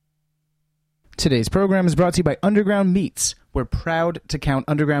Today's program is brought to you by Underground Meats. We're proud to count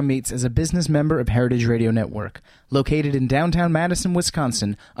Underground Meats as a business member of Heritage Radio Network. Located in downtown Madison,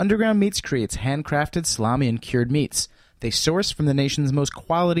 Wisconsin, Underground Meats creates handcrafted salami and cured meats. They source from the nation's most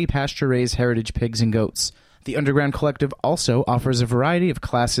quality pasture-raised heritage pigs and goats. The Underground Collective also offers a variety of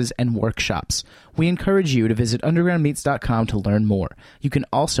classes and workshops. We encourage you to visit undergroundmeats.com to learn more. You can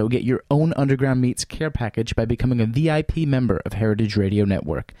also get your own Underground Meats care package by becoming a VIP member of Heritage Radio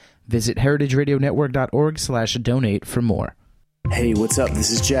Network. Visit heritageradionetwork.org/donate for more. Hey, what's up?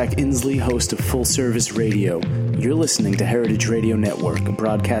 This is Jack Inslee, host of Full Service Radio. You're listening to Heritage Radio Network,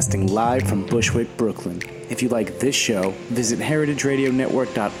 broadcasting live from Bushwick, Brooklyn. If you like this show, visit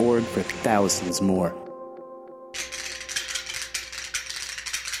heritageradionetwork.org for thousands more.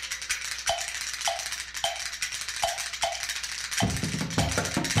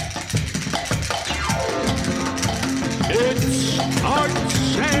 It's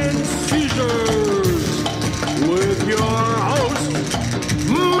Arts and Seizures with your hosts,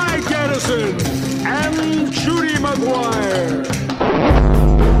 Mike Edison and Judy Maguire.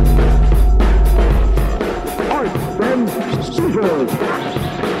 Arts and Seizures.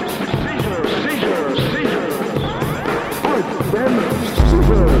 Seizure. Arts and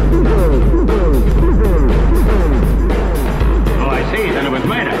Seizures. Oh, I see. Then it was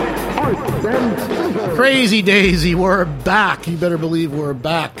made. Crazy Daisy, we're back. You better believe we're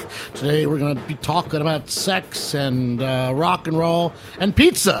back. Today we're going to be talking about sex and rock and roll and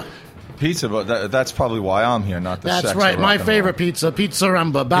pizza. Pizza, but that's probably why I'm here, not the sex. That's right, my favorite pizza,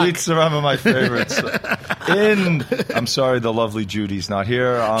 Pizzaremba. Back. Pizzaremba, my favorites. I'm sorry, the lovely Judy's not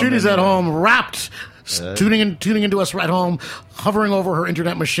here. Judy's at home, wrapped. Tuning into us right home, hovering over her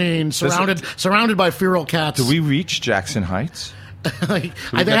internet machine, surrounded by feral cats. Do we reach Jackson Heights? They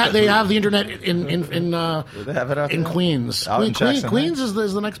have the internet in Queens. Queens is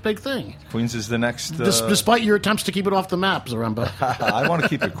the next big thing. Queens is the next. Despite your attempts to keep it off the map, Zaremba. I want to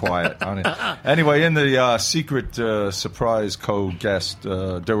keep it quiet. Anyway, in the secret surprise co-guest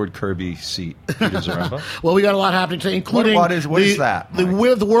Durward Kirby seat, Peter Zaremba. Well, we got a lot happening today, including what is that? The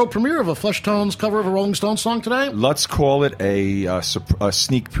world premiere of a Flesh Tones cover of a Rolling Stones song today. Let's call it a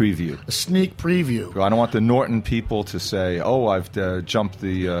sneak preview. A sneak preview. I don't want the Norton people to say, "Oh, I've jumped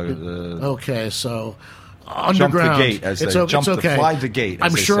the." Okay, so. Underground. Jump the gate, as they jump okay. fly the gate.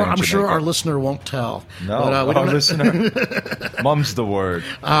 I'm sure our listener won't tell. No, our listener, mum's the word.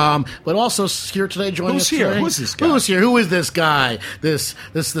 But also here today, joining us today. Who's this guy? Who's here? Who is this guy? This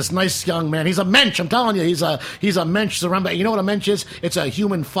nice young man. He's a mensch. I'm telling you, he's a mensch. Zaremba. You know what a mensch is? It's a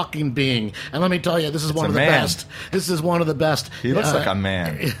human fucking being. And let me tell you, this is one of the best. This is one of the best. He looks like a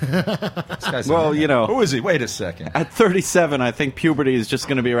man. Well, you know, who is he? Wait a second. At 37, I think puberty is just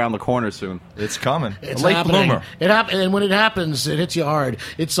going to be around the corner soon. It's coming. It's late bloomer. And when it happens, it hits you hard.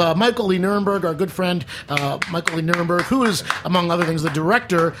 It's Michael Lee Nirenberg, our good friend Michael Lee Nirenberg, who is, among other things, the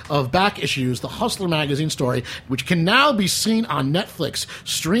director of Back Issues, the Hustler magazine story, which can now be seen on Netflix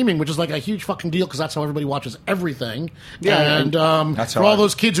streaming, which is like a huge fucking deal because that's how everybody watches everything. Yeah, and for all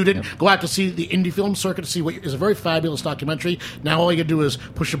those kids who didn't go out to see the indie film circuit to see what is a very fabulous documentary, now all you can do is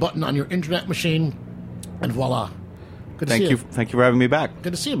push a button on your internet machine, and voila. Thank you for having me back.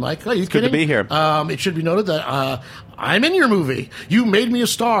 Good to see you, Mike. Are you kidding? Good to be here. It should be noted that I'm in your movie. You made me a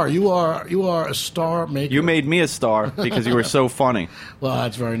star. You are a star maker. You made me a star because you were so funny. Well,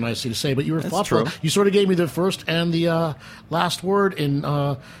 that's very nice of you to say, but you were that's thoughtful. True. You sort of gave me the first and the last word in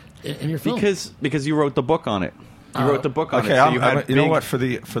your film because you wrote the book on it. You wrote the book on it. So you know what? For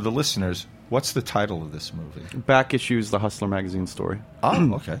the listeners, what's the title of this movie? Back Issues, the Hustler magazine story.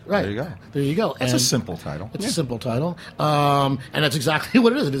 Oh, okay. Right. There you go. It's a simple title. It's a simple title. And that's exactly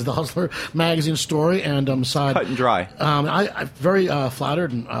what it is. It is the Hustler magazine story. And cut and dry. I'm very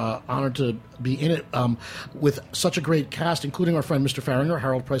flattered and honored to be in it with such a great cast, including our friend Mr. Farringer,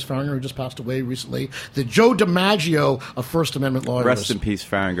 Harold Price Farringer, who just passed away recently. The Joe DiMaggio of First Amendment lawyers. Rest in peace,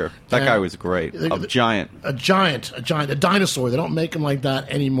 Farringer. That guy was great. A giant. A dinosaur. They don't make him like that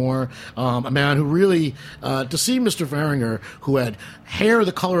anymore. A man who really, to see Mr. Farringer, who had hair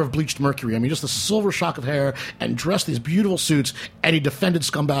the color of bleached mercury, I mean, just a silver shock of hair, and dressed these beautiful suits, and he defended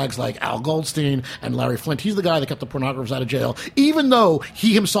scumbags like Al Goldstein and Larry Flint. He's the guy that kept the pornographers out of jail, even though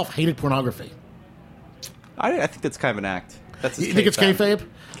he himself hated pornography. I think that's kind of an act. You think it's kayfabe?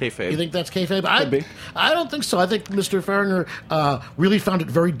 Kayfabe. You think that's kayfabe? Could be. I don't think so. I think Mr. Farringer really found it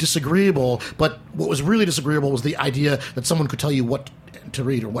very disagreeable, but what was really disagreeable was the idea that someone could tell you what to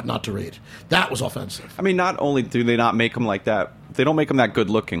read or what not to read. That was offensive. I mean, not only do they not make him like that, they don't make him that good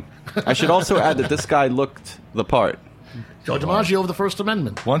looking. I should also add that this guy looked the part. Joe DiMaggio of the First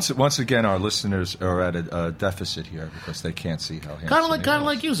Amendment. Once again, our listeners are at a deficit here because they can't see how handsome Kind of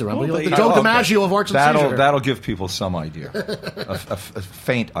like you, Zaremba. Well, You're like the they- Joe okay. DiMaggio of Arts and Leisure. That'll give people some idea, a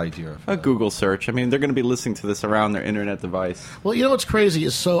faint idea. A Google search. I mean, they're going to be listening to this around their internet device. Well, you know what's crazy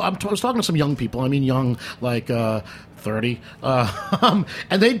is I was talking to some young people. I mean, young, like 30, and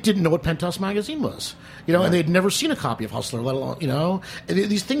they didn't know what Penthouse magazine was. You know, and they'd never seen a copy of Hustler, let alone, you know. And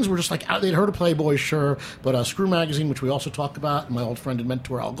these things were just like, they'd heard of Playboy, sure, but Screw Magazine, which we also talked about, my old friend and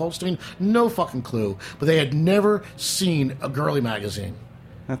mentor Al Goldstein, no fucking clue. But they had never seen a girly magazine.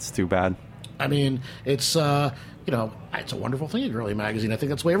 That's too bad. I mean, it's, you know, it's a wonderful thing, a girly magazine. I think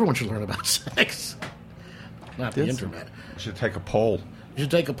that's the way everyone should learn about sex. Not the internet. We should take a poll. You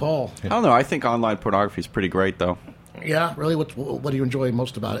should take a poll. I don't know. I think online pornography is pretty great, though. Yeah, really? What do you enjoy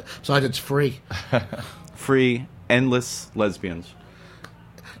most about it? Besides, it's free. Free, endless lesbians.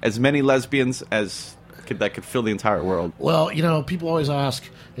 As many lesbians as that could fill the entire world. Well, you know, people always ask,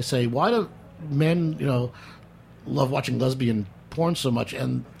 they say, why do men, you know, love watching lesbian porn so much?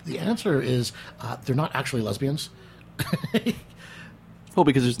 And the answer is they're not actually lesbians. Well,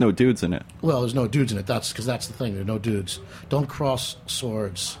 because there's no dudes in it. Well, there's no dudes in it. That's because that's the thing. There are no dudes. Don't cross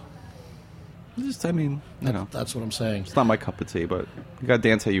swords. I mean, you know, That's what I'm saying. it's not my cup of tea, but you got to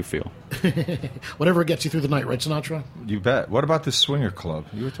dance how you feel. Whatever gets you through the night, right, Sinatra? You bet. What about the swinger club?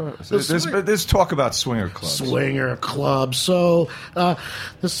 You were talking. The There's talk about swinger clubs. Swinger club. So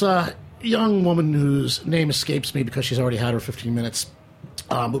this young woman whose name escapes me because she's already had her 15 minutes,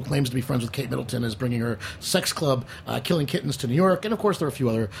 who claims to be friends with Kate Middleton, is bringing her sex club, Killing Kittens, to New York. And, of course, there are a few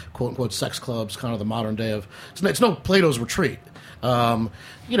other quote-unquote sex clubs, kind of the modern day of... It's no Plato's Retreat.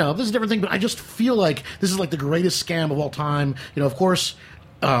 You know, this is a different thing, but I just feel like this is like the greatest scam of all time. You know, of course,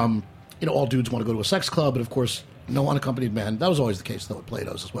 you know, all dudes want to go to a sex club, but of course, no unaccompanied men. That was always the case, though, at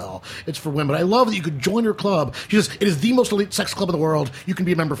Plato's as well. It's for women. But I love that you could join her club. She says, it is the most elite sex club in the world. You can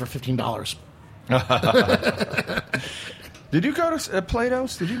be a member for $15. Did you go to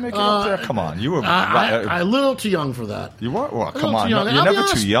Plato's? Did you make it up there? Come on, you were I'm a little too young for that. you were. Well, A little come on, too young. no, And you're I'll be never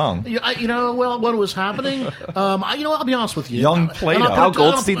honest, too young. You know, well, what was happening? You know, I'll be honest with you. Young And I'll Plato. put it Al to-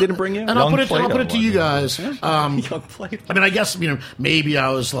 Goldstein didn't bring you? And I'll Young put it Plato to you was. guys. Young Plato. I mean, I guess, you know, maybe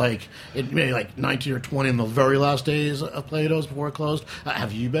I was like, maybe like 19 or 20 in the very last days of Plato's before it closed.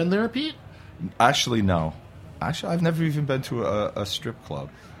 Have you been there, Pete? Actually, no. Actually, I've never even been to a strip club.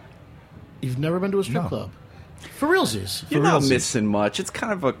 You've never been to a strip No. club? For realsies. You're not realsies. missing much. It's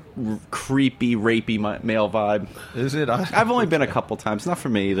kind of a creepy, rapey male vibe. Is it? I've only been a couple times. Not for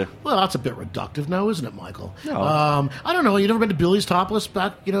me either. Well, that's a bit reductive now, isn't it, Michael? No. I don't know. You never been to Billy's Topless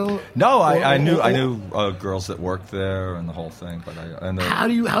back, you know? No, I Or- knew or- girls that worked there and the whole thing, but How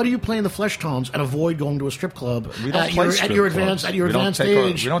do you play in the flesh tones and avoid going to a strip club we don't at play your, strip at your clubs. advanced We don't advanced take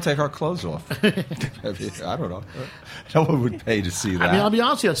age? we don't take our clothes off. I don't know. No one would pay to see that. I mean, I'll be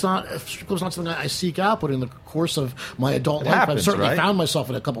honest with you, it's not strip club's not something I seek out, but in the course of my adult life, happens, I've certainly right? found myself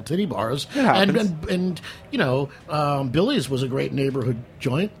in a couple titty bars. It happens. And you know, Billy's was a great neighborhood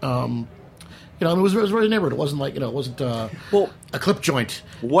joint. You know, it was really neighborhood. It wasn't like, you know, it wasn't a clip joint.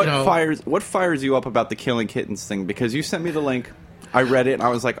 What you know. fires you up about the Killing Kittens thing? Because you sent me the link. I read it and I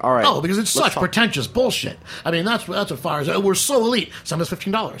was like, all right. Oh, because it's let's such talk. pretentious bullshit. I mean, that's what fires. We're so elite. Send us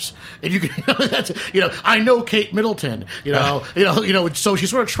 $15, and you can. That's, you know, I know Kate Middleton. You know. So she's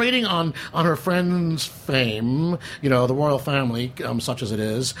sort of trading on her friend's fame. You know, the royal family, such as it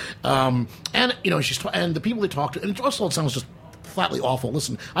is. And you know, and the people they talk to, and it also sounds just flatly awful.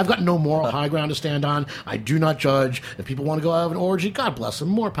 Listen, I've got no moral high ground to stand on. I do not judge. If people want to go have an orgy, God bless them.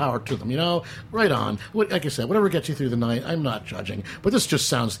 More power to them, you know? Right on. Like I said, whatever gets you through the night, I'm not judging. But this just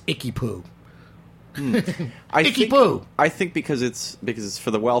sounds icky poo. Icky poo. I think because it's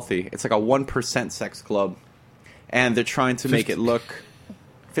for the wealthy. It's like a 1% sex club, and they're trying to make it look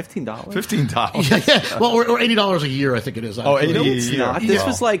 $15. $15. Yeah, well, or $80 a year, I think it is. Oh, actually. 80 It's a year. not. This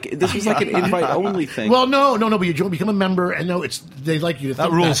was like an invite only thing. Well, no, but you become a member, and no, they like you to. That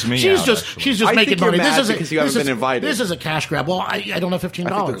think rules me She's out, just actually. she's just I making think you're money. mad This is because you haven't been invited. This is a cash grab. Well, I don't have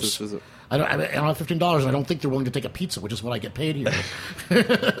 $15. I think this was I don't have $15, and I don't think they're willing to take a pizza, which is what I get paid here.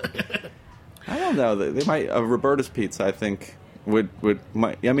 I don't know. They might Roberta's Pizza. I think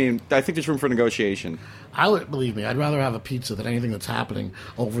might. I mean, I think there's room for negotiation. I would believe me. I'd rather have a pizza than anything that's happening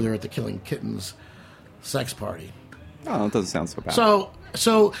over there at the Killing Kittens sex party. Oh, it doesn't sound so bad.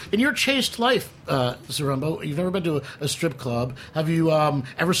 So in your chaste life, Zaremba, you've never been to a strip club. Have you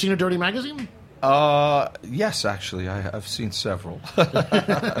ever seen a dirty magazine? Yes, actually, I've seen several.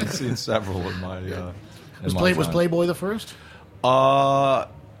 I've seen several in my. Was time. Playboy the first?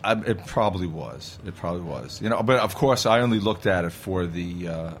 It probably was. You know, but of course, I only looked at it for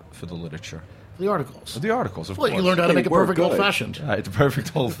the literature. The articles. The articles, of Well, course. you learned how to They make a were perfect good. old-fashioned. Right, the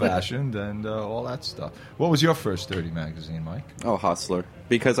perfect old-fashioned and all that stuff. What was your first dirty magazine, Mike? Oh, Hustler.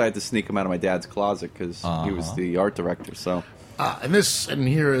 Because I had to sneak him out of my dad's closet because he was the art director. So And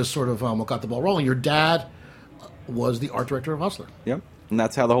here is sort of what got the ball rolling. Your dad was the art director of Hustler. yep, and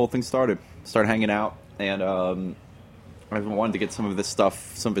that's how the whole thing started. Started hanging out, and I wanted to get some of this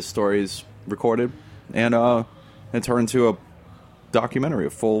stuff, some of his stories recorded, and it turned into a documentary, a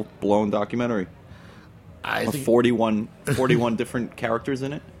full-blown documentary. I Of think 41 different characters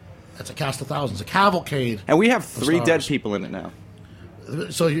in it. that's a cast of thousands, a cavalcade. And we have 3 stars. dead people in it now.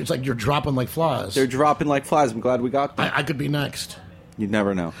 So it's like you're dropping like flies. They're dropping like flies. I'm glad we got them. I could be next. You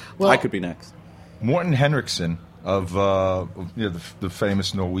never know. Well- I could be next. Morten Henriksen of the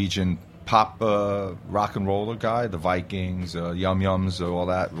famous Norwegian pop rock and roller guy, the Vikings, Yum Yums, all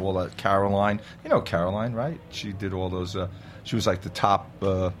that. Caroline, you know Caroline, right? She did all those. She was like the top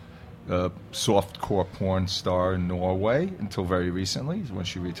softcore porn star in Norway until very recently, when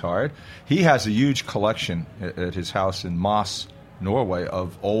she retired. He has a huge collection at his house in Moss, Norway,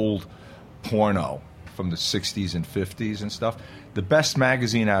 of old porno from the 60s and 50s and stuff. The best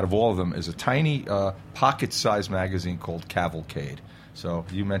magazine out of all of them is a tiny pocket-sized magazine called Cavalcade. So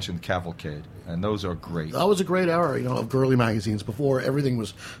you mentioned Cavalcade, and those are great. That was a great era, of girly magazines before everything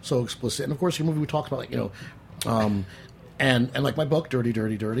was so explicit. And of course, your movie we talked about, and like my book, Dirty,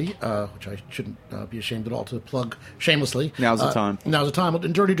 Dirty, Dirty, which I shouldn't be ashamed at all to plug shamelessly. Now's the time. Now's the time.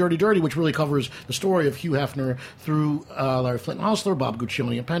 And Dirty, Dirty, Dirty, which really covers the story of Hugh Hefner through Larry Flint and Hustler, Bob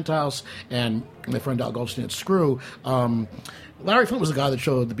Guccione at Penthouse, and my friend Al Goldstein at Screw. Larry Flint was the guy that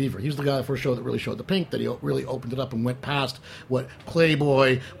showed the Beaver. He was the guy first show that really showed the pink, that he really opened it up and went past what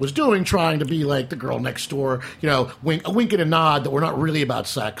Playboy was doing, trying to be like the girl next door, a wink and a nod that were not really about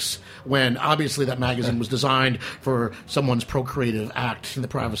sex, when obviously that magazine was designed for someone's procreative act in the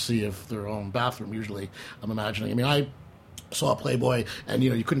privacy of their own bathroom, usually, I'm imagining. I mean, I saw Playboy, and,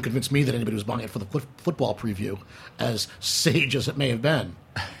 you couldn't convince me that anybody was buying it for the football preview, as sage as it may have been.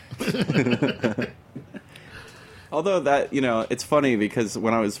 Although that, it's funny because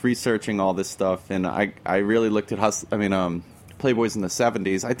when I was researching all this stuff and I really looked at Playboys in the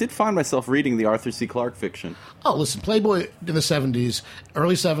 70s, I did find myself reading the Arthur C. Clarke fiction. Oh, listen, Playboy in the 70s,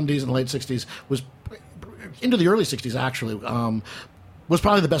 early 70s and late 60s, was into the early 60s, actually, was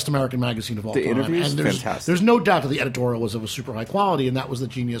probably the best American magazine of all The time. interviews? And there's Fantastic. no doubt that the editorial was of a super high quality, and that was the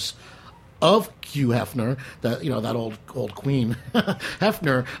genius of Hugh Hefner, that old queen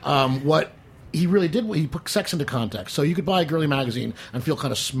Hefner. What he really did, he put sex into context. So you could buy a girly magazine and feel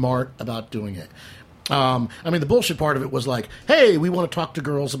kind of smart about doing it. The bullshit part of it was like, hey, we want to talk to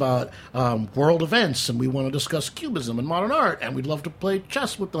girls about world events, and we want to discuss cubism and modern art, and we'd love to play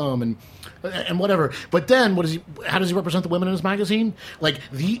chess with them and whatever. But then, how does he represent the women in his magazine? Like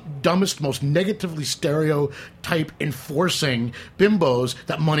the dumbest, most negatively stereotype enforcing bimbos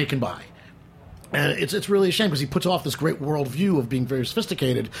that money can buy. And it's really a shame because he puts off this great world view of being very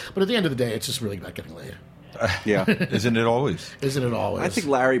sophisticated, but at the end of the day, it's just really about getting laid. Yeah. Isn't it always? Isn't it always? I think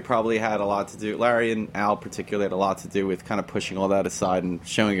Larry probably had a lot to do. Larry and Al particularly had a lot to do with kind of pushing all that aside and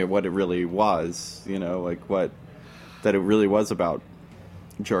showing it what it really was. That it really was about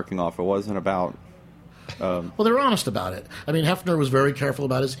jerking off. It wasn't about. Well, they're honest about it. I mean, Hefner was very careful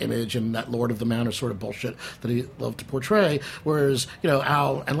about his image and that Lord of the Manor sort of bullshit that he loved to portray, whereas,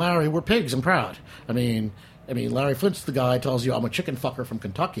 Al and Larry were pigs and proud. I mean, Larry Flint's the guy who tells you, I'm a chicken fucker from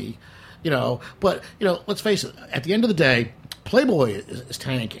Kentucky, but, let's face it, at the end of the day, Playboy is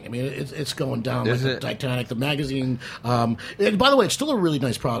tanking. I mean, it's going down like the Titanic. The magazine, and by the way, it's still a really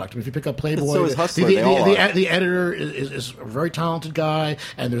nice product. I mean, if you pick up Playboy, So is Hustler. They all are. the editor is a very talented guy,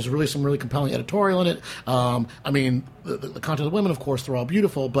 and there's really some really compelling editorial in it. The content of the women, of course, they're all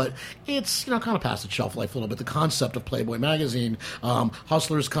beautiful, but it's kind of past its shelf life a little bit. The concept of Playboy magazine,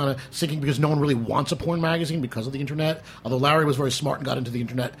 Hustler's kind of sinking because no one really wants a porn magazine because of the internet. Although Larry was very smart and got into the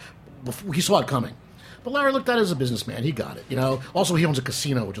internet before he saw it coming. But Larry looked at it as a businessman. He got it, Also, he owns a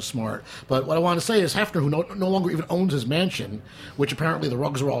casino, which is smart. But what I want to say is Hefner, who no longer even owns his mansion, which apparently the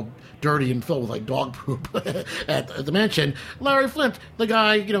rugs are all dirty and filled with, like, dog poop at the mansion. Larry Flint, the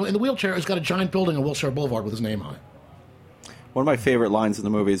guy, in the wheelchair, has got a giant building on Wilshire Boulevard with his name on it. One of my favorite lines in the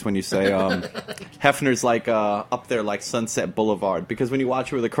movie is when you say Hefner's like up there like Sunset Boulevard, because when you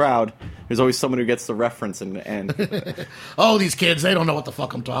watch it with a crowd, there's always someone who gets the reference and oh, these kids, they don't know what the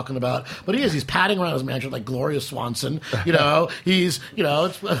fuck I'm talking about. But he's padding around his mansion like Gloria Swanson. He's,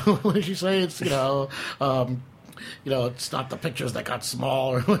 it's, what did she say? It's, it's not the pictures that got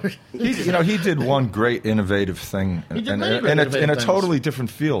small. He did one great innovative thing He did in many great a things. totally different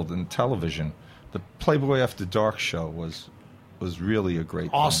field in television. The Playboy After Dark show was was really a great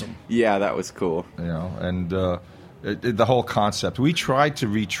Awesome. thing, Yeah, that was cool. you know, and the whole concept. We tried to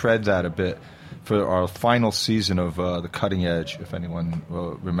retread that a bit for our final season of The Cutting Edge, if anyone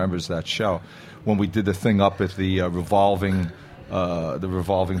remembers that show, when we did the thing up at the revolving bar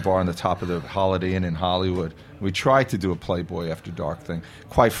on the top of the Holiday Inn in Hollywood. We tried to do a Playboy After Dark thing.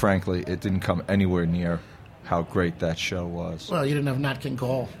 Quite frankly, it didn't come anywhere near how great that show was. Well, you didn't have Nat King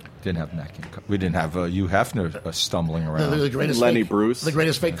Cole. Didn't have Nat King Cole. We didn't have Hugh Hefner stumbling around. The greatest Lenny fake, Bruce. The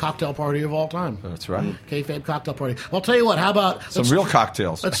greatest fake cocktail party of all time. That's right. Kayfabe cocktail party. Well, I'll tell you what. How about Some real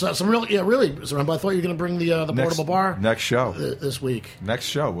cocktails. Let's some real. Yeah, really. Mr. Rumble, I thought you were going to bring the portable bar Next show. this week. Next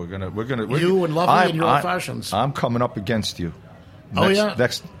show. We're gonna. You and Lovely and your old fashions. I'm coming up against you. Oh, yeah?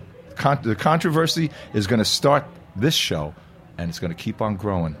 The controversy is going to start this show, and it's going to keep on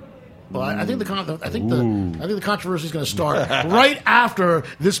growing. Well, I think the controversy is going to start right after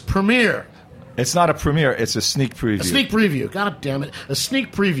this premiere. It's not a premiere; it's a sneak preview. A sneak preview. God damn it! A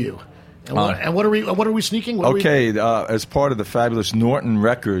sneak preview. And what are we sneaking? As part of the fabulous Norton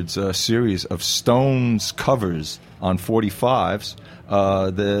Records series of Stones covers on 45s,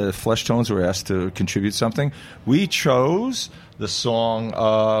 the Flesh Tones were asked to contribute something. We chose the song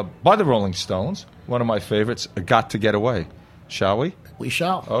by the Rolling Stones, one of my favorites, "Got to Get Away." Shall we? We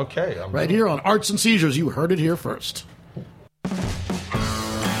shall. Okay. Right here on Arts and Seizures. You heard it here first.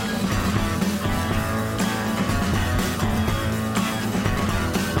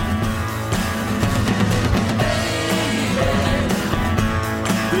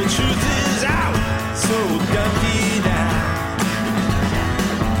 The truth is out, so gunky now.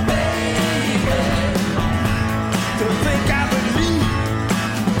 Baby, don't think I believe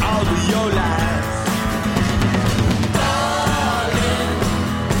all of your lies. Darling,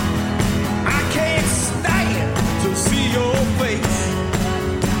 I can't stand to see your face.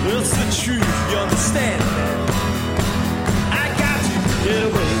 It's the truth, you understand? I got to get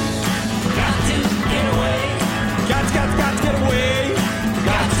away. Got to get away. Got to get away.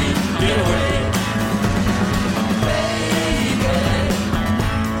 Got to get away. Baby,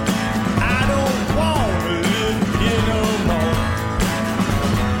 I don't want to live here no more.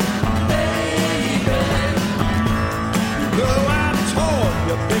 Baby, you know I've torn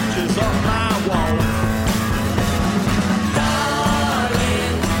your pictures off my wall.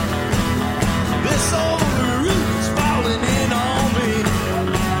 Darling, this old roof's falling in on me.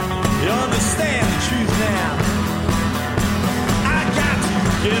 You understand the truth now.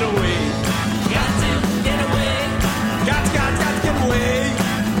 Get away. Got to get away. Got to get away.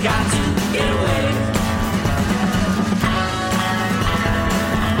 Got to get away.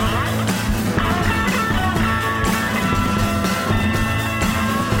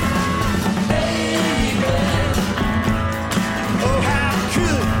 Baby, oh how could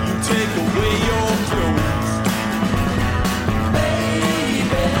you take away your clothes?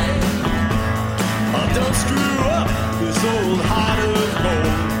 Baby, oh don't screw up this old heart of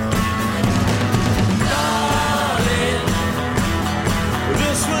gold. Darling,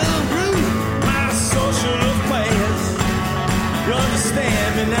 this will ruin my social affairs. You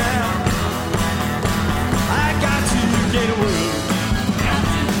understand me now? I got to get away. Got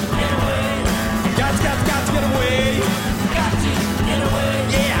to get away. Got to get away. Got to get away.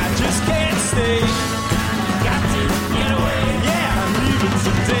 Yeah, I just can't stay. Got to get away. Yeah, I'm leaving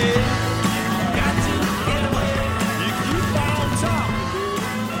today. Got to get away. You keep on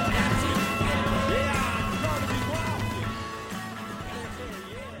talking, baby. Got to get away. Yeah, I'm gonna be walking.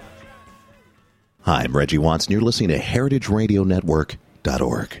 Hi, I'm Reggie Watts, and you're listening to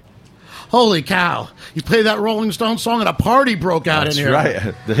HeritageRadioNetwork.org. Holy cow! You play that Rolling Stone song and a party broke out That's in here.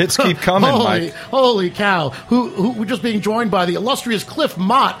 right. The hits keep coming, Mike. Holy cow! Who we're just being joined by the illustrious Cliff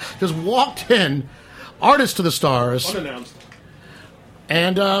Mott, just walked in, artist to the stars. Unannounced.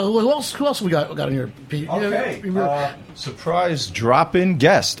 And who else we got in here? Pete? Okay. Yeah, Surprise drop-in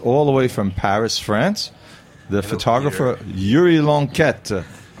guest all the way from Paris, France. The photographer Yuri Lonquette.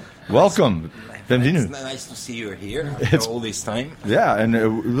 Welcome. Bienvenue. It's nice to see you here after all this time. Yeah,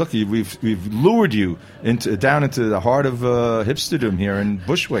 and look, we've lured you down into the heart of hipsterdom here in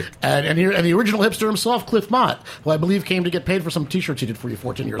Bushwick. and the original hipster himself, Cliff Mott, who I believe came to get paid for some T-shirts he did for you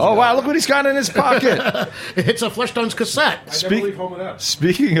 14 years ago. Oh wow! Look what he's got in his pocket. It's a Fleshtones cassette. I never leave home with that.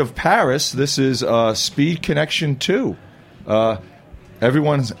 Speaking of Paris, this is Speed Connection 2.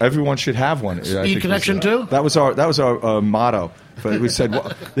 Everyone should have one. Speed Connection 2? That was our motto. But we said,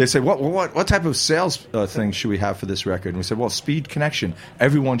 they said, what type of sales thing should we have for this record? And we said, well, Speed Connection.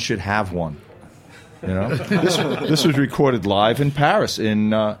 Everyone should have one. You know, this was recorded live in Paris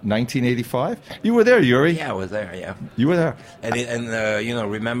in 1985. You were there, Yuri. Yeah, I was there. Yeah, You were there. and you know,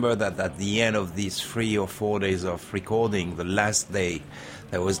 remember that at the end of these 3 or 4 days of recording, the last day,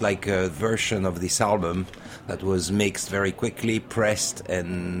 there was like a version of this album that was mixed very quickly, pressed,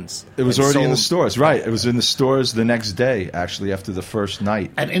 and It was and already in the sold. stores, right? It was in the stores the next day, actually, after the first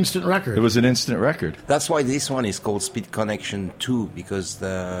night. An instant record. It was an instant record. That's why this one is called Speed Connection 2, because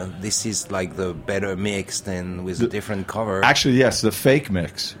this is like the better mixed and with a different cover. Actually, yes, the fake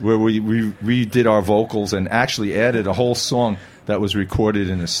mix, where we redid our vocals and actually added a whole song that was recorded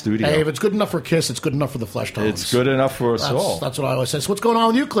in a studio. Hey, if it's good enough for Kiss, it's good enough for the Flesh Tones. It's good enough for us all. That's what I always say. So what's going on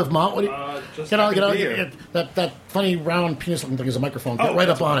with you, Cliff Mott? What do you, Just get out, happy to be here. that funny round penis-looking thing is a microphone. Get right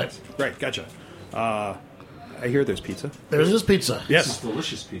that's up on what it. is. Right, gotcha. I hear there's pizza. There's this pizza. Yes,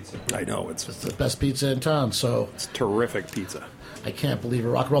 delicious pizza. I know it's It's the best pizza in town, so terrific pizza. I can't believe a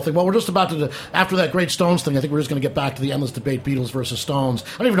rock and roll thing. Well, we're just about to, after that great Stones thing, I think we're just going to get back to the endless debate, Beatles versus Stones.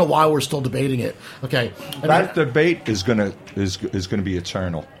 I don't even know why we're still debating it. Okay. That debate is gonna be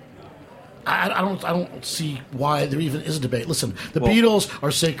eternal. I don't see why there even is a debate. Listen, the Beatles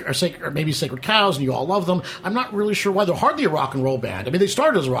are sacred, or maybe sacred cows, and you all love them. I'm not really sure why they're hardly a rock and roll band. I mean, they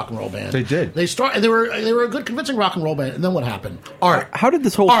started as a rock and roll band. They did. And they were a good, convincing rock and roll band. And then what happened? Art. How did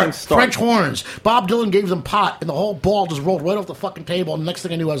this whole Art, thing start? French horns. Bob Dylan gave them pot, and the whole ball just rolled right off the fucking table. And the next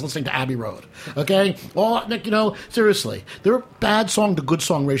thing I knew, I was listening to Abbey Road. Okay, well, Nick, seriously, their bad song to good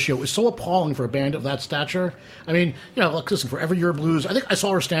song ratio is so appalling for a band of that stature. I mean, look, listen, Forever Your Blues. I think I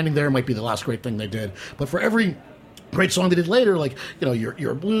Saw Her Standing There might be the last great thing they did. But for every great song they did later, like,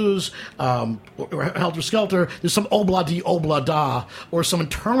 Your Blues, or Helter Skelter, there's some obla-dee, obla-da, or some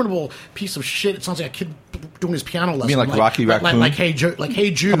interminable piece of shit. It sounds like a kid doing his piano lesson. mean like Rocky Raccoon? Like Hey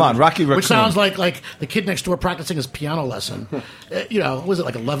Jude. Come on, Rocky Raccoon. Which sounds like the kid next door practicing his piano lesson. Was it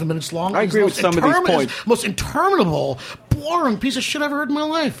like 11 minutes long? I agree with some of these points. Most interminable, boring piece of shit I've ever heard in my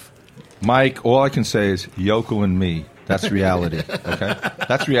life. Mike, all I can say is Yoko and me. That's reality. Okay,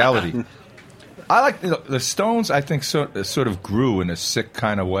 that's reality. I like the Stones. I think sort of grew in a sick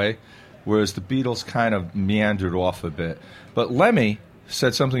kind of way, whereas the Beatles kind of meandered off a bit. But Lemmy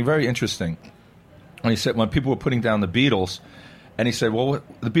said something very interesting. When he said when people were putting down the Beatles, and he said, "Well,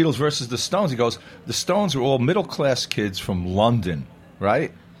 the Beatles versus the Stones." He goes, "The Stones were all middle class kids from London,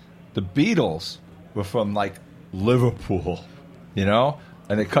 right? The Beatles were from like Liverpool,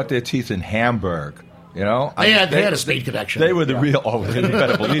 and they cut their teeth in Hamburg." They had a state connection. They were the real. Oh, you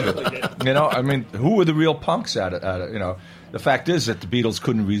better believe it. I mean, who were the real punks at it? The fact is that the Beatles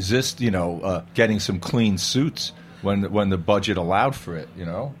couldn't resist, getting some clean suits when the budget allowed for it.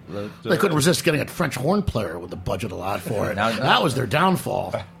 They couldn't resist getting a French horn player when the budget allowed for it. That was their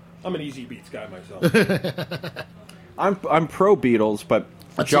downfall. I'm an Easy Beats guy myself. I'm pro Beatles, but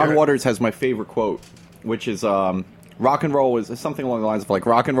John Waters has my favorite quote, which is rock and roll is something along the lines of like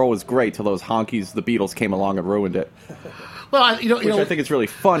rock and roll was great till those honkies, the Beatles, came along and ruined it. Well, I think it's really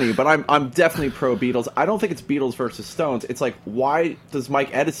funny, but I'm definitely pro Beatles. I don't think it's Beatles versus Stones. It's like, why does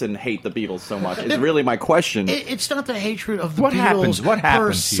Mike Edison hate the Beatles so much? Is really my question. It's not the hatred of the What Beatles happened? What happened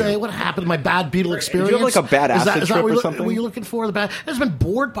per to se. you? What happened? My bad Beatle experience. Do you have like a bad acid trip or something? Were you looking for the bad? I've been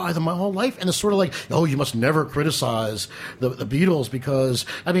bored by them my whole life, and it's sort of like, oh, you must never criticize the Beatles because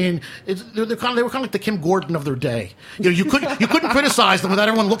they were kind of like the Kim Gordon of their day. You couldn't criticize them without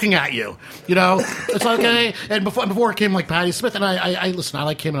everyone looking at you. It's like, okay. And before it came like Patti Smith, and I listen, I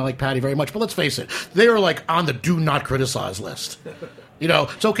like Kim and I like Patti very much, but let's face it, they are like on the do not criticize list.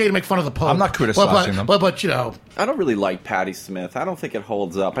 It's okay to make fun of the Pope. I'm not criticizing them. But I don't really like Patti Smith. I don't think it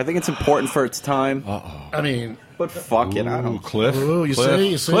holds up. I think it's important for its time. I mean, but fuck it, I don't. Cliff. Ooh, you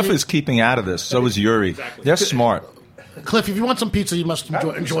Cliff. see? Cliff is keeping out of this. So is Yuri. Exactly. They're smart. Cliff, if you want some pizza, you must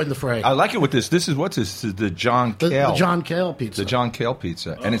enjoy the fray. I like it with this. This is what's this? The John Kale. The John Kale pizza. The John Kale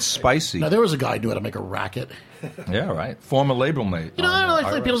pizza, and it's spicy. Now there was a guy who knew how to make a racket. Yeah, right. Former label mate. I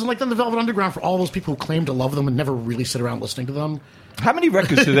don't like Beatles and like them, the Velvet Underground, for all those people who claim to love them and never really sit around listening to them. How many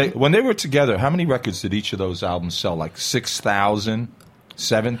records did they? When they were together, how many records did each of those albums sell? Like 6,000,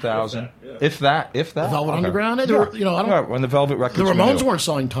 7,000, if that. The Velvet Okay. Underground. They Yeah. were, I don't. Yeah, when the Velvet records. The were Ramones new. weren't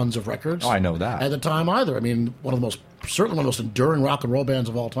selling tons of records. Oh, I know that. At the time either. I mean, certainly one of the most enduring rock and roll bands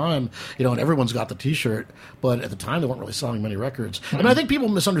of all time. And everyone's got the T-shirt, but at the time they weren't really selling many records. And I think people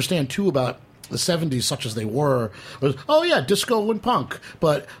misunderstand too about the 70s, such as they were, was, oh yeah, disco and punk.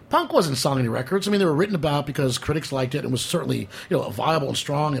 But punk wasn't selling any records. I mean, they were written about because critics liked it and was certainly, viable and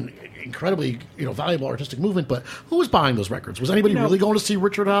strong and incredibly valuable artistic movement. But who was buying those records? Was anybody really going to see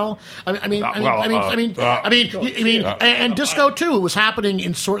Richard Hell? And disco too. It was happening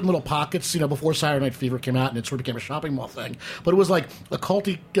in certain little pockets. Before Saturday Night Fever came out, and it sort of became a shopping mall thing. But it was like a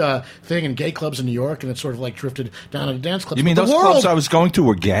culty thing in gay clubs in New York, and it sort of like drifted down into dance clubs. You mean those clubs I was going to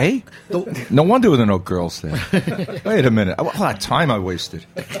were gay? No wonder there were no girls there. Wait a minute. What time I wasted.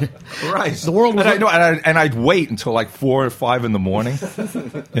 Christ. The world was and I'd wait until like 4 or 5 in the morning.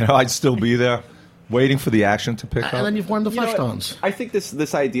 I'd still be there waiting for the action to pick up. And then you've won the Fleshtones. I think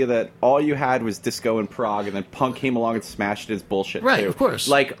this idea that all you had was disco in Prague, and then punk came along and smashed it is bullshit. Right, too. of course.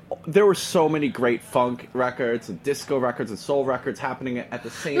 Like, there were so many great funk records and disco records and soul records happening at the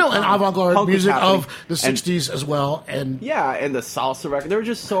same time. And avant-garde Punk was music happening. of the 60s as well. And and the salsa record. There were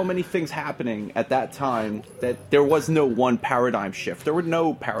just so many things happening at that time that there was no one paradigm shift. There were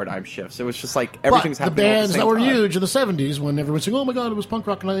no paradigm shifts. It was just like everything's the happening all at bands the same that were time. huge in the 70s when everyone's saying, oh my god, it was punk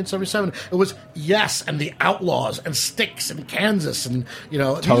rock in 1977. It was Yes and the Outlaws and Styx and Kansas and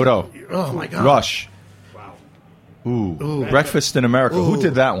Toto. Oh my god. Rush. Ooh. Breakfast in America. Who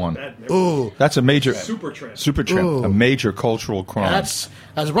did that one? That's a major Supertramp. A major cultural crime. That's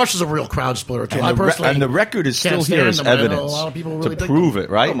Rush is a real crowd splitter too. And the record is still here as evidence a lot of people really to prove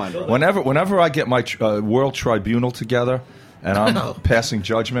it, right? Whenever I get my World Tribunal together and I'm passing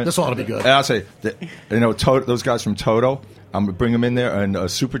judgment, this ought to be good. And I'll say, those guys from Toto, I'm gonna bring them in there and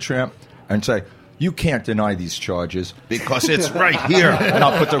Supertramp and say, you can't deny these charges because it's right here. And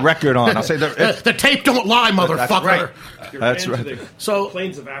I'll put the record on. I'll say the tape don't lie, motherfucker. That's right. So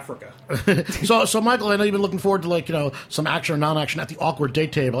plains of Africa. So Michael, I know you've been looking forward to some action or non-action at the awkward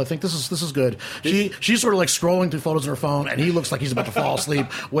date table. I think this is good. She's sort of like scrolling through photos on her phone, and he looks like he's about to fall asleep,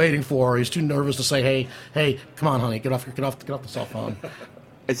 waiting for her. He's too nervous to say, hey, come on, honey, get off the cell phone.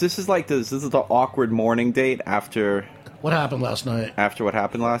 This is the awkward morning date after. What happened last night? After what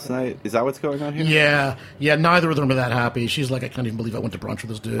happened last night? Is that what's going on here? Yeah. Neither of them are that happy. She's like, I can't even believe I went to brunch with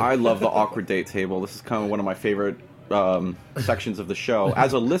this dude. I love the awkward date table. This is kind of one of my favorite sections of the show.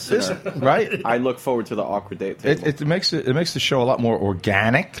 As a listener, right? I look forward to the awkward date table. It makes the show a lot more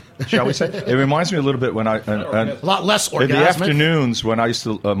organic, shall we say? It reminds me a little bit when a lot less orgasmic. In the afternoons when I used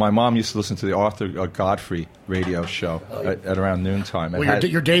to, my mom used to listen to the Arthur Godfrey radio show at around noontime. Well,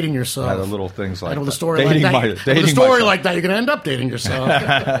 you're dating yourself. Had a little things like with a story like that. Like that, you're going to end up dating yourself.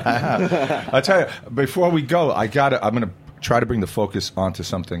 I tell you, before we go, I'm going to try to bring the focus onto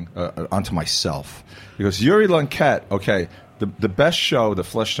something, onto myself. Because Yuri Lunkett, the best show the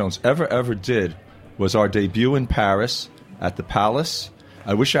Fleshtones ever did was our debut in Paris at the Palace.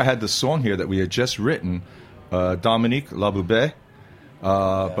 I wish I had the song here that we had just written, Dominique Laboubet.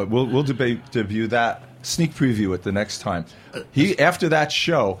 But we'll debut that sneak preview at the next time. After that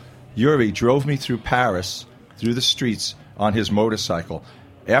show, Yuri drove me through Paris, through the streets on his motorcycle.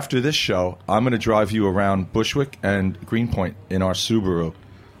 After this show, I'm going to drive you around Bushwick and Greenpoint in our Subaru.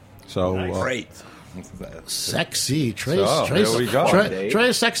 So great. Sexy. Trey there we go. Trey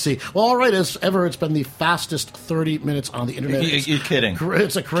is sexy. Well, all right, as ever, it's been the fastest 30 minutes on the internet. You're kidding.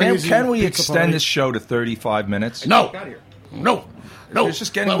 It's a crazy. Can we extend this show to 35 minutes? No. It's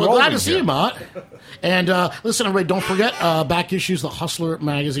just getting we're rolling glad to see here. you, Mott. And listen, everybody, don't forget Back Issues, the Hustler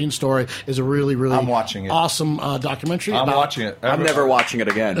magazine story is a really, really I'm watching it. Awesome documentary. I'm watching it. I'm never watching it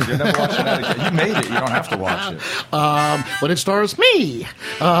again. You're never watching it again. You made it. You don't have to watch it. But it stars me.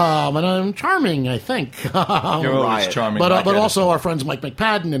 And I'm charming, I think. You're always charming. But also our friends Mike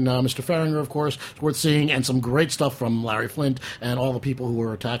McPadden and Mr. Farringer, of course, it's worth seeing, and some great stuff from Larry Flint and all the people who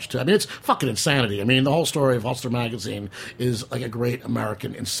were attached to it. I mean, it's fucking insanity. I mean, the whole story of Hustler magazine is like a great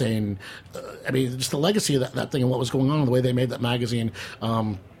American insane. Just the legacy of that thing and what was going on and the way they made that magazine.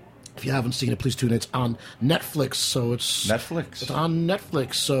 If you haven't seen it, please tune in. It's on Netflix, so it's Netflix. It's on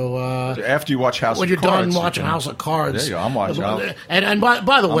Netflix, so after you watch House when of you're Cards, done watching House of Cards, there you go. I'm watching. And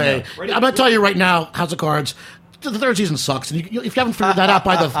by the way, I'm going to tell you right now, House of Cards. The third season sucks, and if you haven't figured that out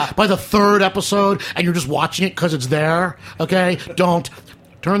by the third episode, and you're just watching it because it's there, okay? Don't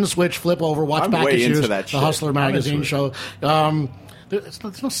turn the switch, flip over, watch Back Issues, the Hustler magazine show.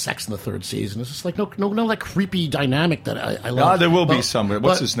 There's no sex in the third season. It's just like no like creepy dynamic that I love. No, there will be some.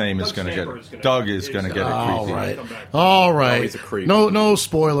 What's his name is going to get it? Doug is going to get it creepy. All right. He's a creep. No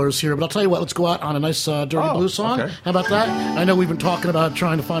spoilers here, but I'll tell you what. Let's go out on a nice Dirty Blue song. Okay. How about that? I know we've been talking about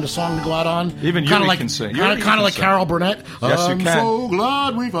trying to find a song to go out on. Even you can sing. Kind of like Carol Burnett. Yes, you can. I'm so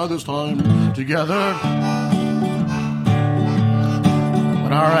glad we've had this time together.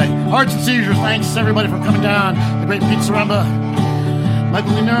 But all right. Hearts and Seizures. Thanks everybody for coming down. The great Pete Saremba.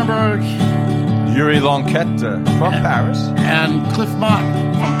 Michael Lee Nuremberg. Yuri Lunkett from Paris. And Cliff Mott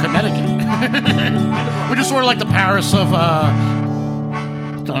from Connecticut. We're just sort of like the Paris of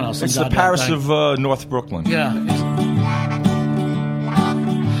don't know. some It's the goddamn Paris thing. of North Brooklyn. Yeah.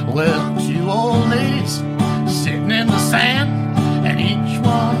 Well, two old ladies sitting in the sand, and each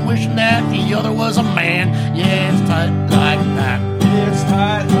one wishing that the other was a man. Yeah, it's tight like that. It's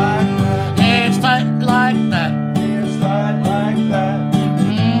tight like that. Yeah, it's tight like that. It's tight like that.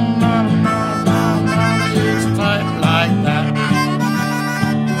 It's tight like that.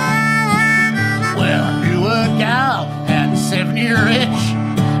 Well, I knew a gal had a 7-year itch.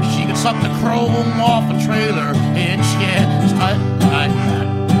 She could suck the chrome off a trailer hitch. Yeah, it's tight like that.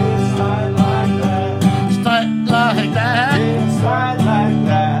 It's tight like that. It's tight like that. It's tight like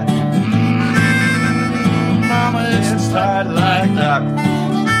that. Mama, it's tight like that.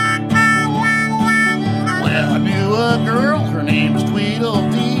 Well, I knew a girl, her name was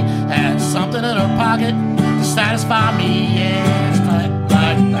Tweedledee, had something in her pocket to satisfy me. Yeah, it's tight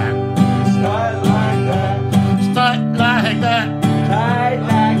like that. It's tight like that. It's tight like that. Tight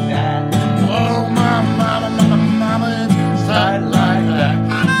like that. Oh, mama, it's tight like that.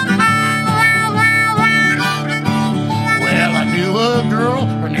 Well, I knew a girl,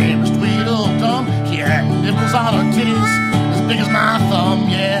 her name was Tweedledum. She had nipples on her titties as big as my thumb.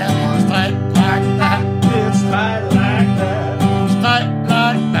 Yeah, it's tight like that. It's tight like that. It's tight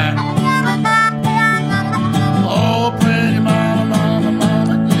like that. Oh, pretty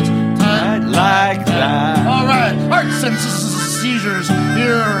mama, it's tight Like that. All right, Arts and Seizures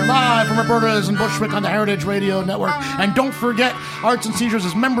here live from Roberta's in Bushwick on the Heritage Radio Network. And don't forget, Arts and Seizures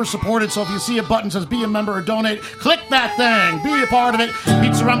is member supported, so if you see a button that says be a member or donate, click that thing, be a part of it.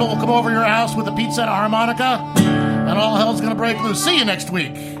 Pizza Rumble will come over your house with a pizza and a harmonica, and all hell's gonna break loose. See you next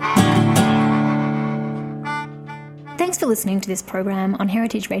week. Thanks for listening to this program on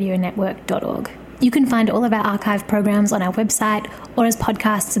heritageradionetwork.org. You can find all of our archive programs on our website or as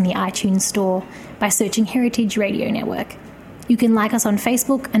podcasts in the iTunes store by searching Heritage Radio Network. You can like us on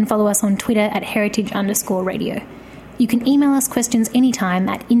Facebook and follow us on Twitter at heritage_radio. You can email us questions anytime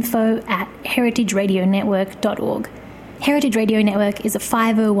at info@heritageradionetwork.org. Heritage Radio Network is a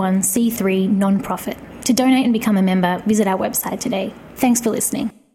 501c3 non-profit. To donate and become a member, visit our website today. Thanks for listening.